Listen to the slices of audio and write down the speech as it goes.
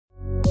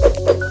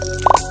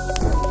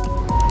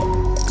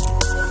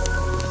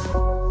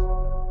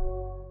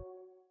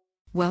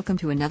Welcome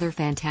to another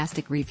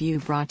fantastic review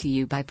brought to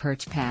you by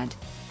Perchpad.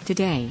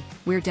 Today,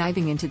 we're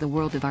diving into the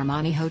world of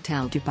Armani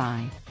Hotel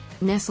Dubai.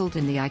 Nestled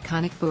in the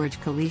iconic Burj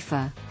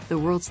Khalifa, the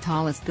world's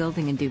tallest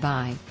building in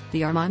Dubai,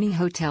 the Armani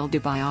Hotel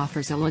Dubai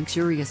offers a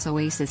luxurious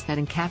oasis that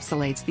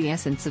encapsulates the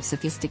essence of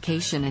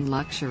sophistication and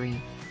luxury.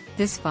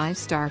 This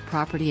five-star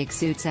property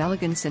exudes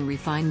elegance and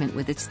refinement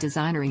with its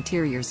designer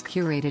interiors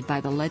curated by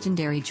the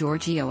legendary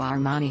Giorgio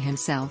Armani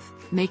himself,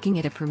 making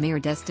it a premier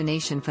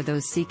destination for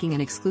those seeking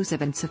an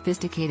exclusive and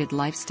sophisticated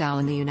lifestyle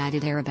in the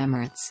United Arab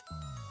Emirates.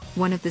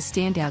 One of the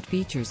standout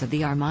features of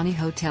the Armani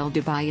Hotel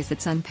Dubai is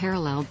its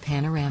unparalleled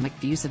panoramic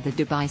views of the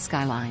Dubai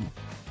skyline.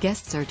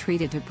 Guests are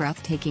treated to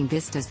breathtaking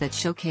vistas that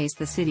showcase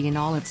the city in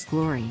all its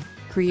glory,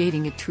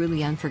 creating a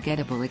truly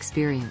unforgettable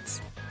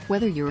experience.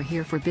 Whether you're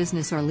here for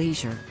business or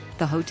leisure,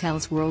 the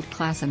hotel's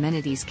world-class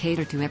amenities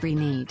cater to every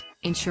need,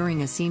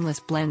 ensuring a seamless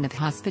blend of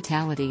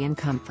hospitality and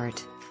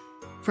comfort.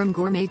 From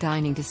gourmet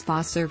dining to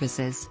spa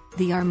services,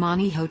 the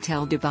Armani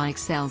Hotel Dubai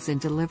excels in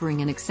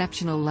delivering an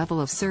exceptional level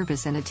of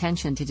service and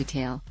attention to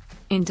detail.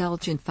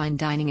 Indulge in fine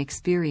dining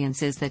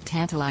experiences that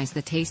tantalize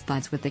the taste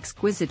buds with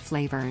exquisite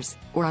flavors,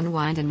 or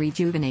unwind and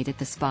rejuvenate at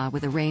the spa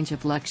with a range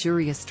of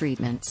luxurious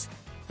treatments.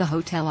 The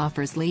hotel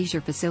offers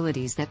leisure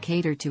facilities that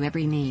cater to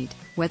every need,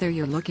 whether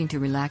you're looking to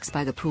relax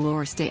by the pool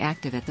or stay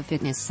active at the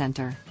fitness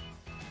center.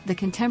 The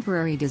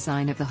contemporary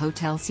design of the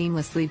hotel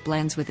seamlessly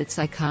blends with its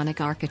iconic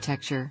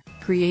architecture,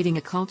 creating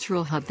a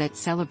cultural hub that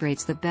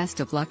celebrates the best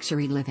of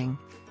luxury living.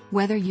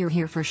 Whether you're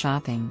here for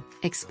shopping,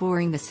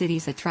 exploring the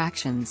city's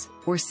attractions,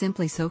 or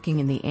simply soaking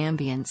in the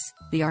ambience,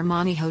 the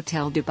Armani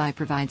Hotel Dubai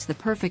provides the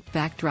perfect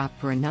backdrop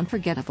for an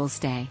unforgettable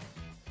stay.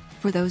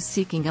 For those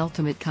seeking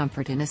ultimate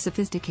comfort in a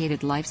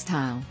sophisticated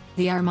lifestyle,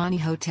 the Armani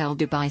Hotel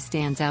Dubai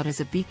stands out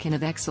as a beacon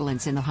of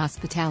excellence in the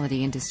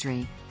hospitality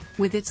industry.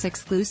 With its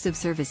exclusive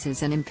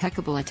services and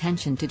impeccable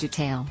attention to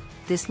detail,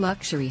 this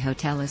luxury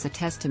hotel is a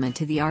testament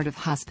to the art of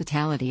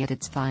hospitality at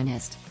its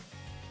finest.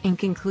 In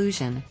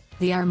conclusion,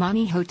 the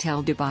Armani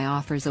Hotel Dubai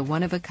offers a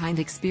one-of-a-kind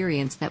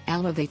experience that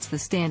elevates the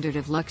standard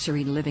of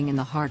luxury living in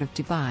the heart of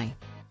Dubai.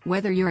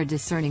 Whether you're a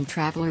discerning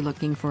traveler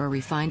looking for a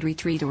refined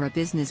retreat or a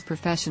business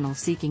professional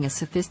seeking a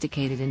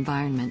sophisticated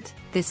environment,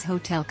 this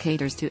hotel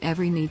caters to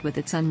every need with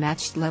its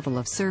unmatched level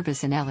of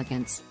service and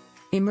elegance.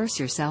 Immerse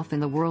yourself in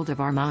the world of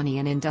Armani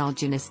and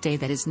indulge in a stay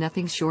that is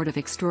nothing short of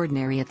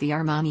extraordinary at the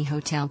Armani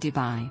Hotel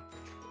Dubai.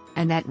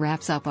 And that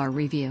wraps up our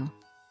review.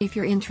 If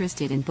you're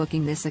interested in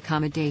booking this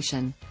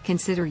accommodation,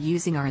 consider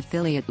using our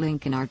affiliate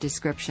link in our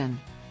description.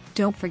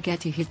 Don't forget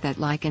to hit that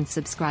like and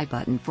subscribe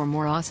button for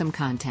more awesome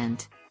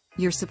content.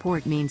 Your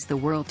support means the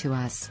world to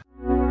us.